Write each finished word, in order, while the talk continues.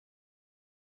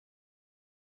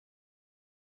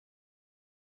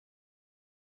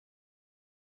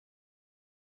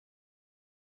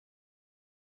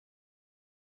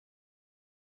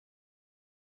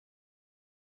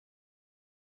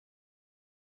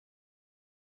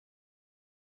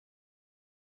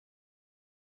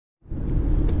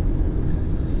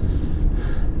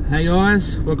Hey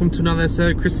guys, welcome to another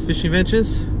episode of Chris's Fishing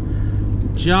Adventures.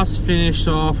 Just finished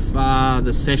off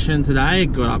the session today.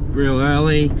 Got up real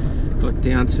early, got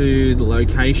down to the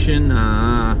location.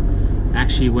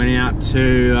 Actually went out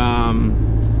to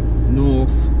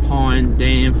North Pine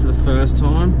Dam for the first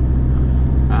time.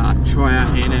 Try our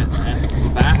hand at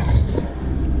some bass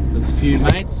with a few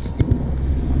mates.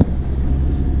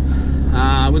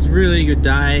 It was a really good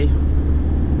day.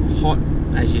 Hot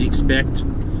as you'd expect,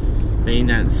 being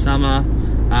that it's summer,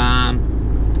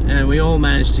 and we all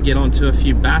managed to get onto a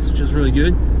few bass, which was really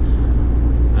good.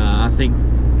 I think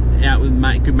out with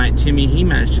good mate Timmy, he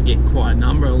managed to get quite a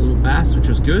number of little bass, which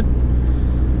was good.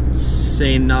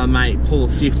 Seeing another mate pull a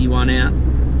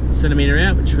 51 centimetre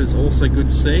out, which was also good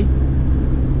to see.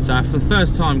 So for the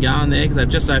first time going there, because they've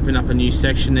just opened up a new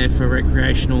section there for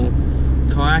recreational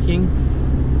kayaking.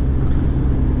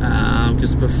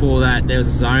 Because before that there was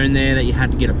a zone there that you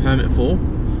had to get a permit for,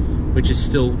 which is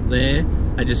still there.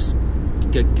 They just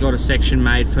got a section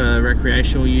made for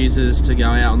recreational users to go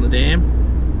out on the dam.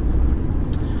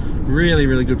 Really,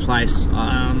 really good place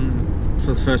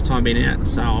for the first time being out,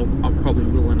 so I probably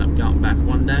will end up going back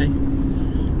one day.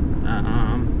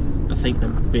 I think the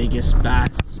biggest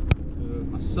bass for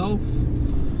myself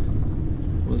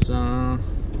was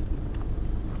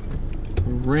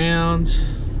around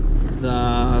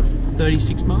the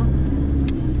 36 mark.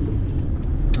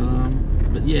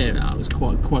 But yeah, it was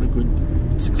quite a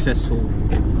good, successful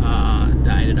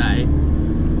day today.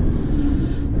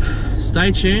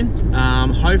 Stay tuned.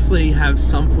 Hopefully have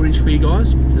some footage for you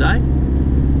guys today.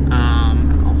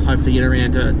 I'll hopefully get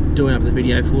around to doing up the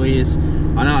video for you.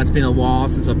 I know it's been a while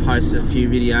since I posted a few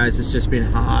videos. It's just been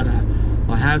hard.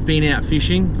 I have been out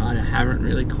fishing. I haven't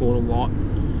really caught a lot.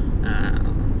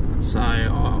 So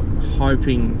I'm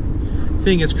hoping,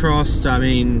 fingers crossed. I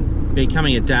mean,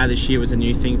 becoming a dad this year was a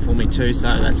new thing for me too,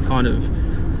 so that's kind of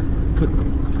put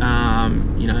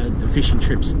you know, the fishing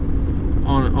trips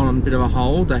on a bit of a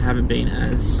hold. They haven't been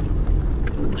as,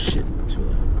 oh shit,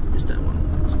 missed that one.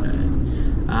 So,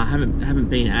 haven't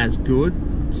been as good.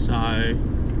 So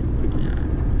you know,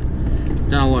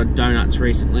 done a lot of donuts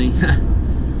recently.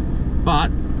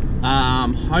 But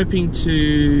hoping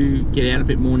to get out a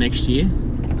bit more next year.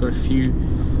 Got a few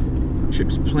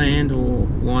trips planned or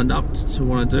lined up to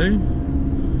want to do,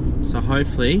 so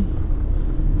hopefully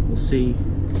we'll see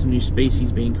some new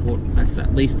species being caught. That's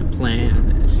at least the plan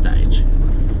at this stage.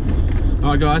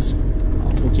 Alright guys,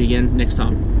 I'll talk to you again next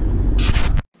time.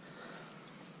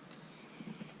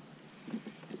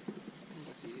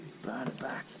 Burn it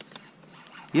back.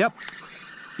 Yep.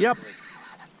 Just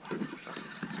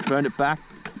burned it back.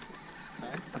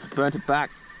 Just burnt it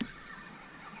back.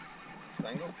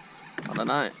 Spangle? I don't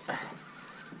know.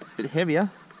 It's a bit heavier.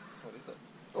 What is it?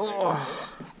 Oh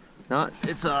no,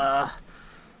 it's a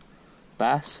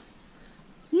bass.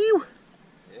 You.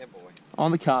 Yeah, boy.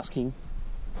 On the Cast King.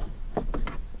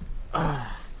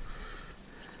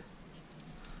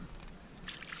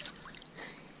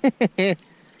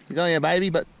 He's only a baby,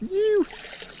 but you.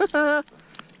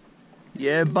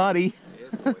 Yeah, buddy. Yeah,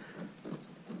 boy.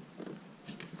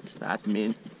 That's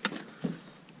mint.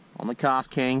 On the Cast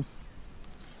King.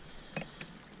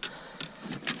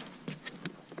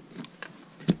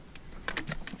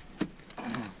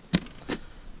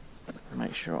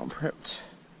 Make sure I'm prepped.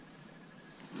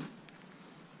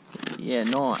 Yeah,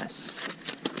 nice.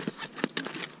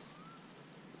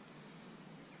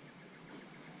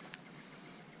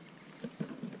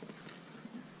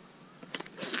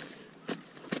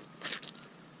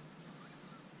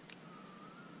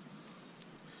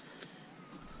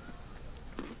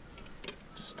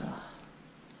 Just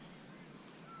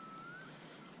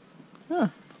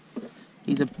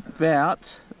he's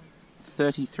about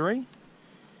 33.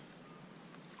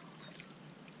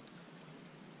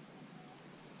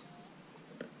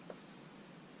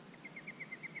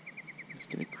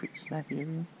 Get a quick snap here.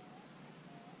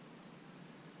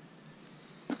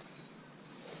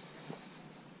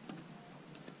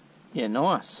 Yeah,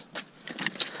 nice.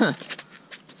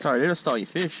 Sorry, dude, I stole your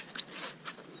fish.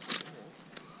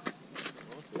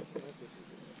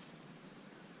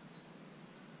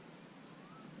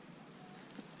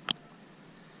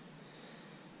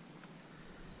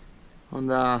 On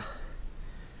the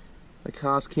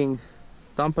Cast King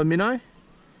Thumper minnow.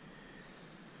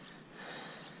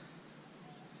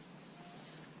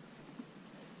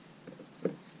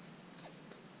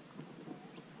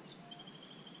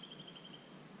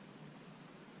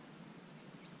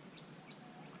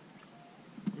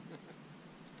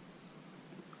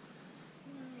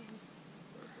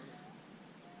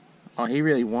 Oh, he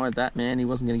really wanted that, man. He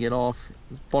wasn't going to get off.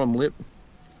 His bottom lip.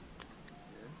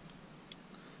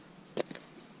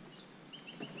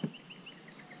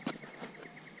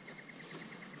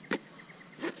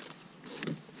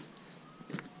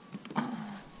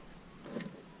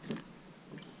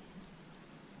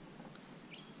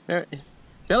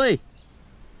 Billy!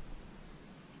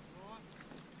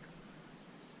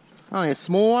 Only a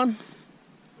small one.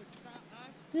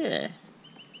 Yeah.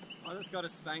 I just got a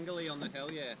spangly on the hell,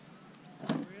 yeah.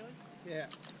 Oh, really? Yeah.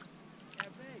 How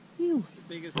big? It's as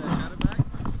big as that chatterbait.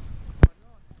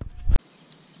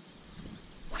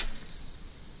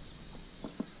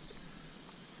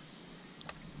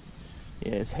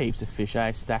 Yeah, there's heaps of fish,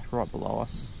 eh? Stacked right below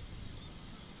us.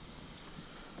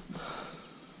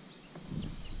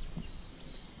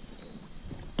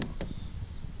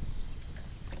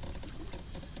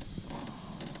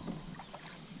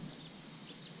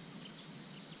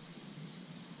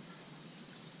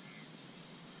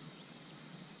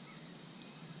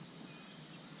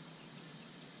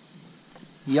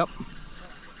 Yep.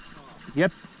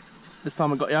 Yep. This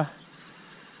time I got ya.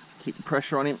 Keep the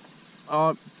pressure on him.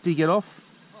 Oh, did he get off?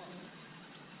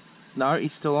 No,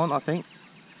 he's still on, I think.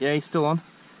 Yeah, he's still on.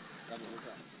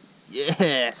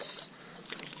 Yes!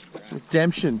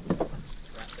 Redemption.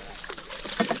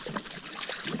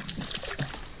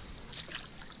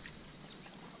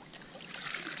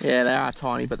 Yeah, they are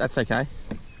tiny, but that's okay.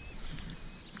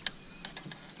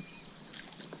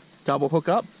 Double hook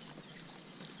up.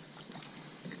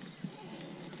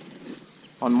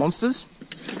 On monsters.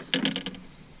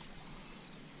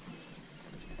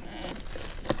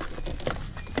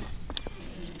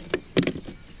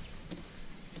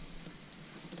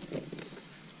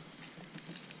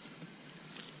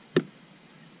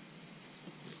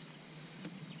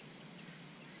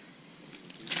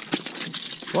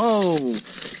 Whoa!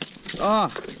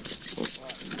 Ah!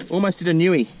 Almost did a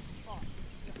newie.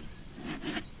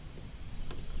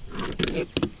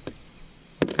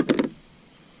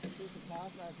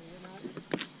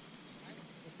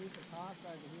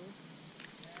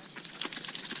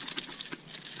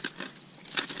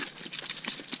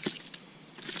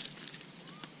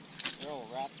 They're all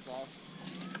wrapped, though.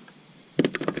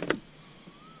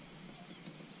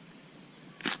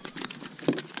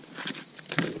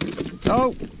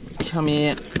 Oh! Come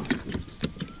here.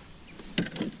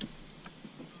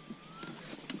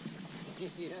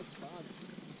 Yeah, that's fun.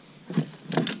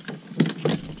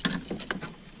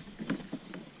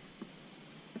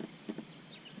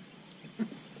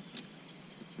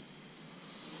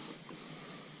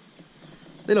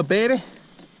 Little baby.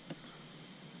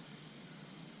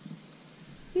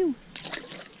 Ew.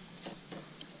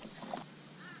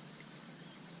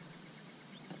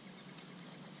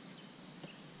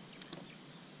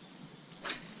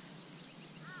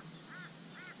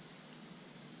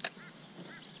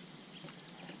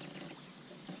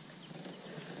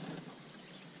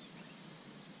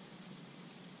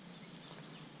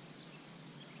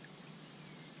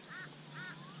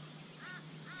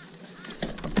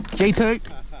 G2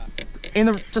 in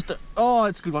the oh,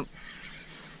 it's a good one.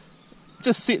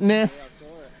 Just sitting there.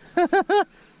 Yeah, I saw it.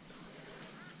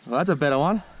 Well, that's a better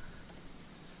one.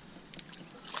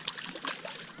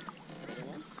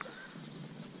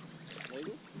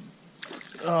 Legal?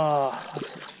 Oh,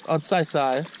 I'd say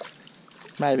so.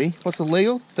 Maybe. What's the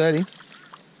legal? 30.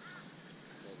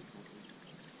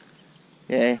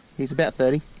 Yeah, he's about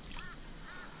 30.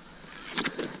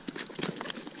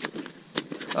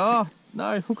 Oh,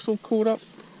 no, hook's all caught up.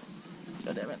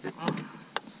 God damn it.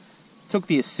 Took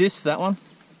the assist, that one.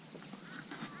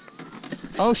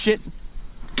 Oh, shit.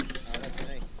 Oh, that's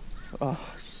me.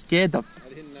 Oh, scared them. I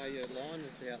didn't know your line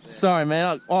was out there. Sorry,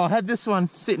 man. I had this one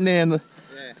sitting there in the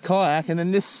kayak, and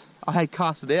then this, I had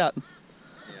cast it out. Yeah.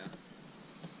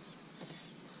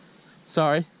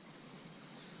 Sorry.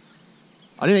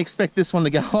 I didn't expect this one to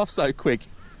go off so quick.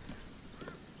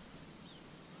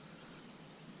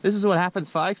 This is what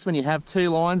happens, folks, when you have two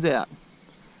lines out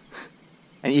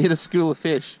and you hit a school of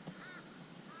fish.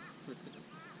 There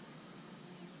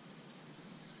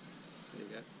you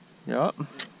go. Yep.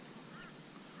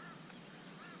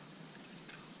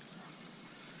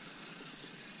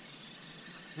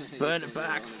 Burn it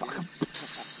back. Fuck.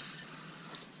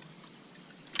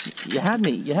 You had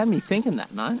me thinking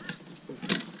that, no?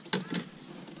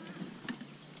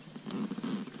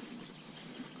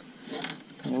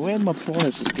 Now, where'd my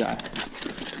pliers just go?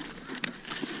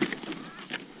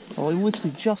 Oh, I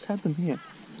literally just had them here.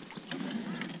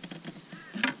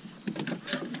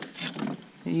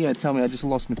 You gotta tell me I just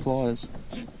lost my pliers.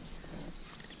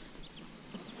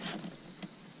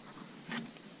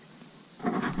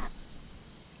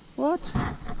 What?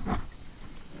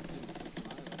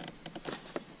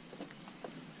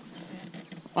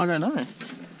 I don't know.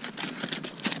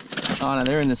 Oh no,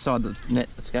 they're in the side of the net.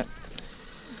 Let's go.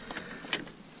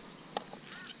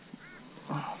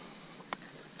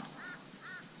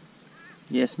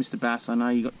 Yes, Mr. Bass, I know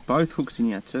you got both hooks in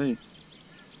here too.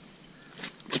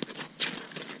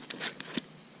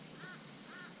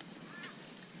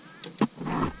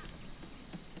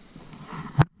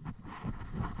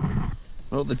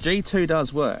 Well, the G2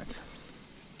 does work.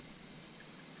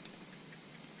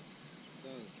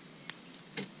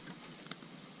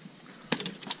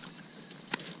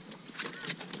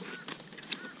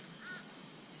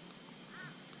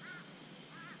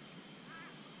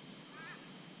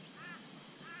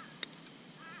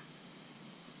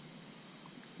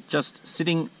 Just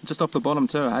sitting just off the bottom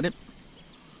too, I had it.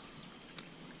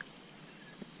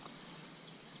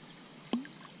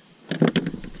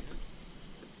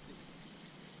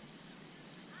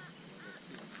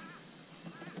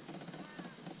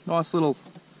 Nice little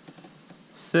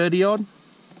 30 odd.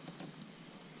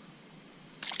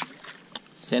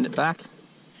 Send it back.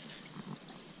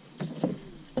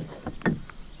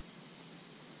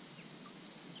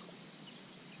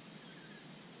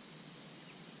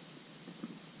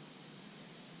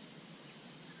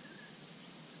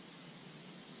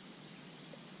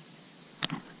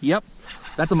 Yep,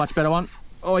 that's a much better one.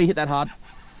 Oh, he hit that hard.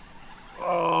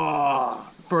 Oh,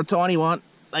 for a tiny one,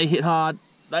 they hit hard.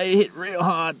 They hit real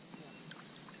hard.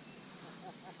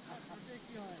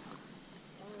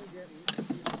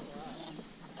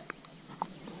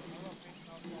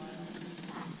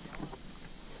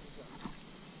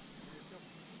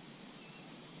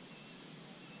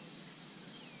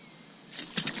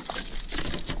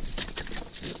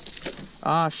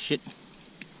 Ah, shit.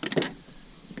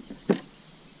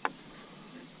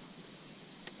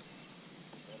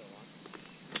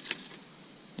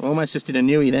 Almost just did a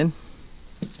newie then.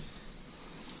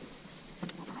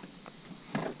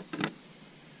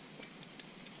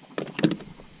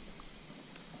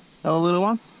 Another little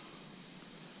one.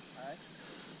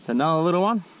 It's another little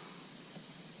one.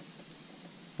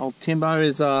 Old Timbo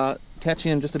is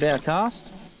catching him just about a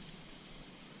cast.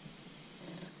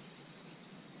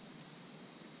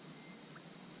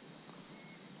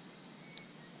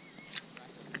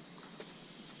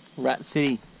 Rat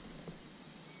City.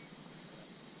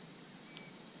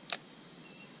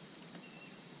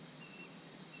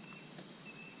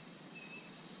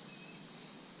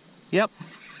 Yep.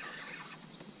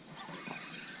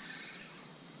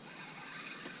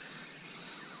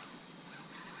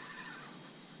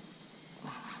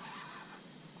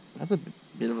 That's a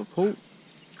bit of a pull.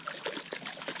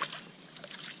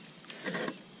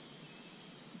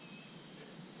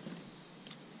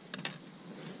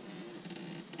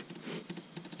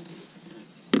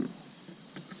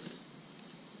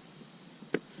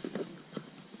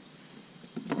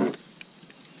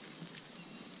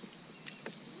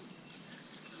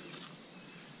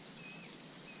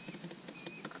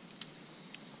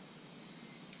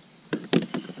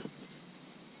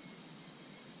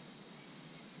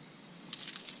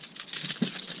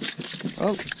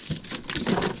 Oh.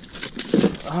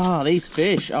 Ah, these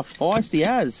fish are feisty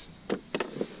as.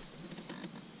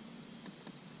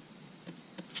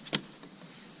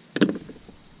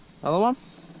 Another one?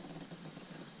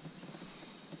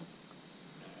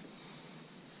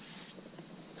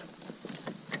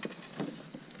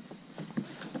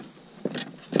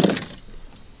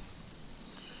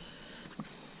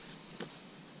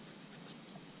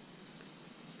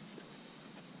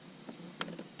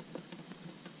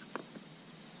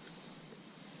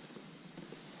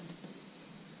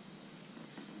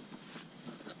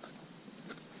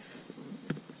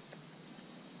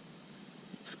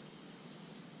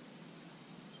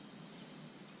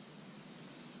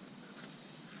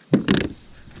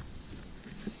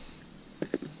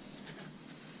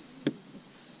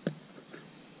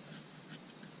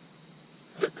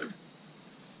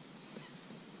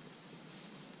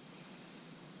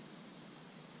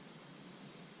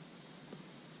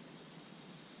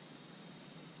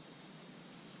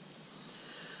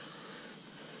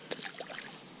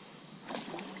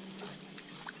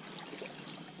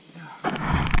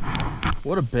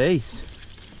 What a beast.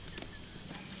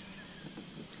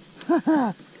 It's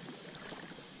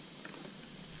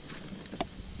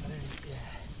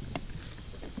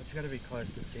got to be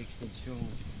close to 60, sure.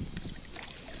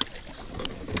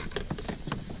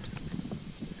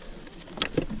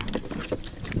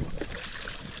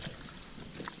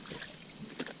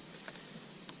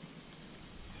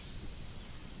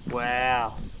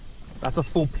 Wow. That's a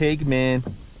full pig, man.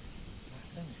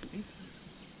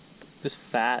 Just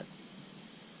fat.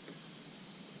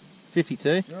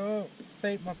 52. Oh,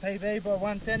 beat my PB by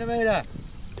 1 centimetre.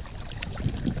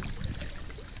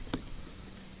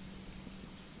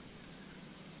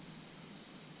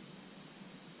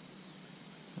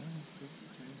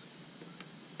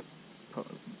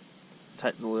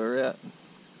 Take the lure out.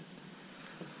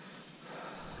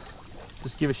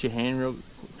 Just give us your hand real.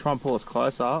 Try and pull us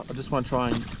closer. I just want to try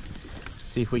and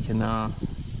see if we can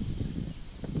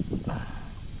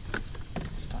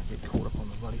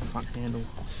bloody front handle.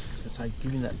 I was gonna say,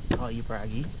 give me that. Oh, you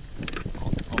braggy.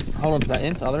 I'll hold on to that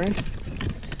end, the other end.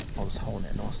 I'll just hold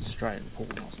that nice and straight and pull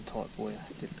it nice and tight for you.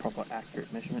 Get proper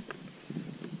accurate measurement.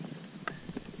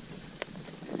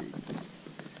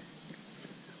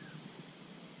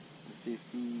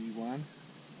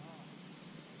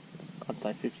 I'd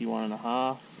say 51 and a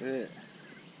half. Yeah.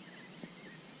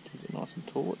 Keep it nice and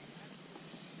taut.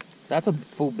 That's a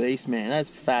full beast, man. That's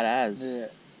fat as. Yeah,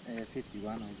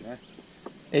 51 I'll go.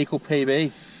 Equal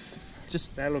PB.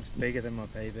 That looks bigger than my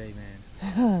PB,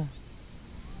 man.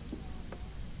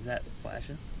 Is that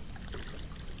flashing?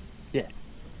 Yeah.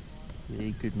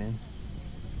 Yeah, good, man.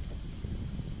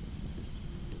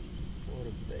 What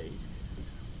a beast.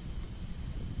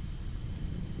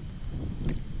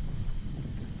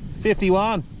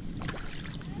 51.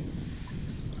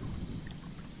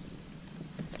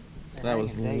 That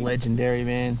was legendary,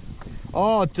 man.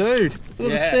 Oh, dude,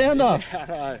 look at the sounder. Yeah, I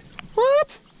know.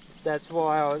 What? That's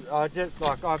why I just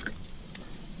like I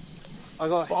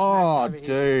got. Oh, over here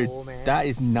dude, before, man. that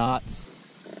is nuts.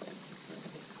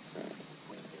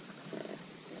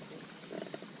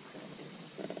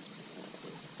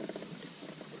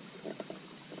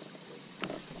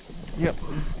 Yep.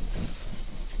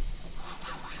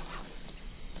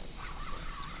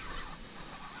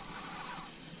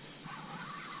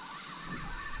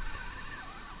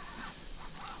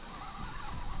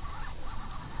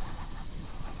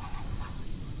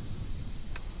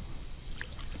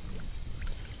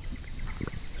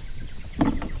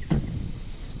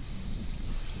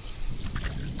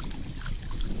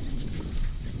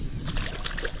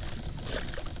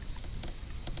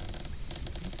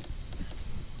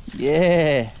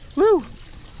 Yeah. Woo.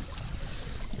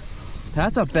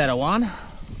 That's a better one.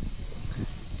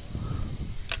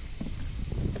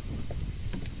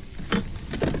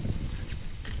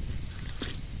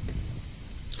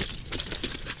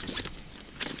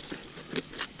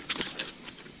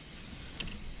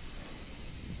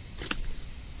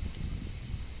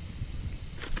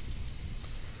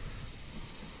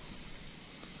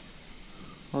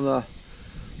 On the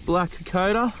black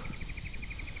Kokoda.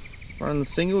 Running the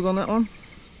singles on that one.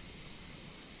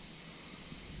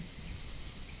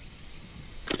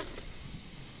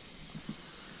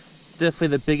 It's definitely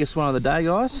the biggest one of the day,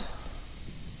 guys.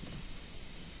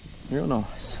 Real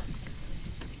nice.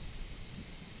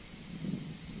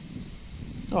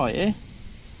 Oh yeah.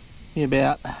 Be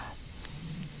about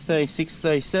 36,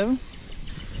 37.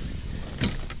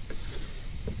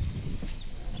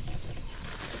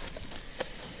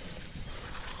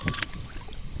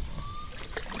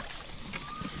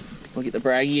 We'll get the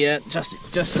braggy out just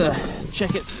to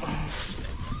check it.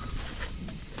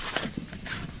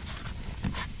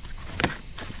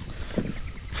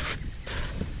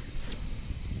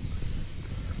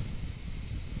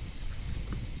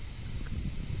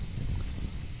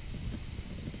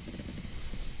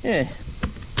 Yeah.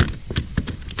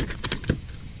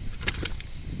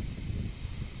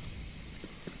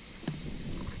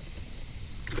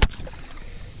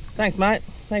 Thanks, mate.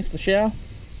 Thanks for the shower.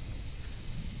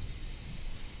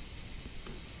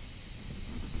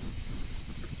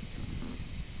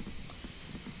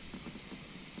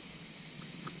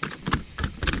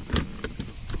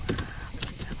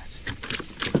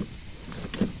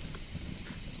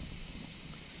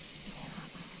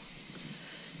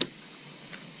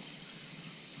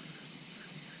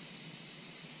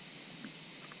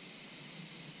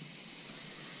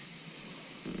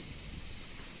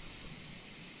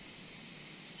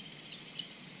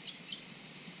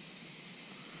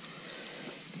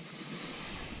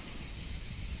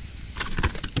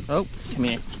 Oh, come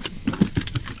here.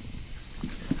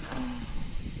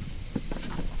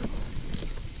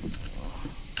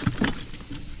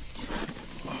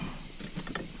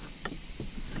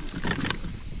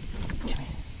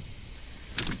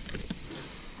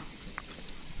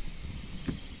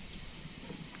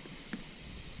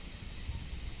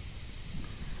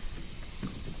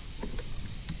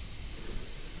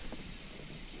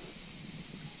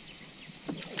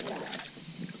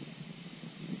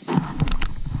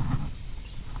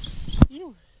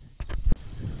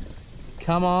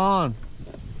 Come on,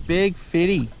 big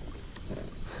fitty.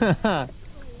 Yeah.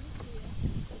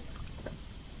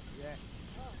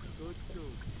 Good.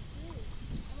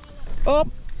 Oh,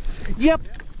 yep.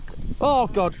 Oh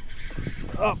God.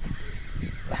 Oh.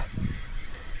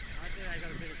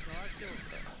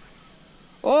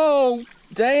 Oh,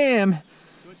 damn. Good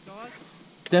size.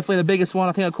 Definitely the biggest one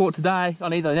I think I caught today. I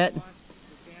need the net.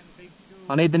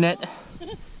 I need the net.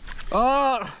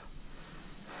 Oh.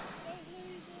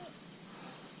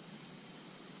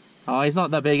 Oh, he's not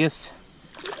the biggest.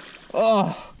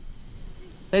 Oh.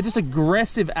 They're just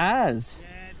aggressive as. Yeah,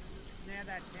 now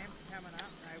that temp's coming up,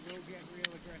 they will get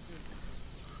real aggressive.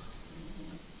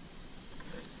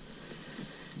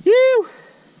 You.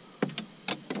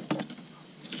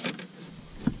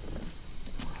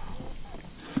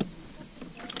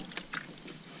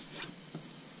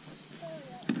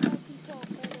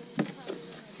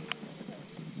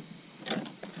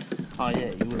 Oh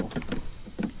yeah, you will.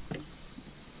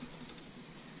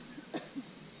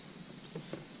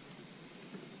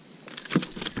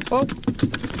 Oh,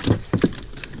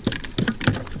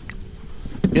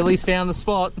 Billy's found the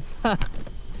spot.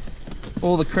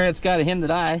 All the credits go to him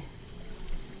today.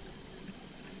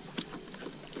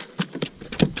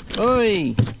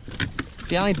 Oi!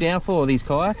 The only downfall of these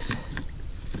kayaks.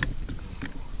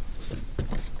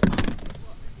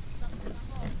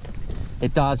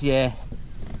 It does, yeah.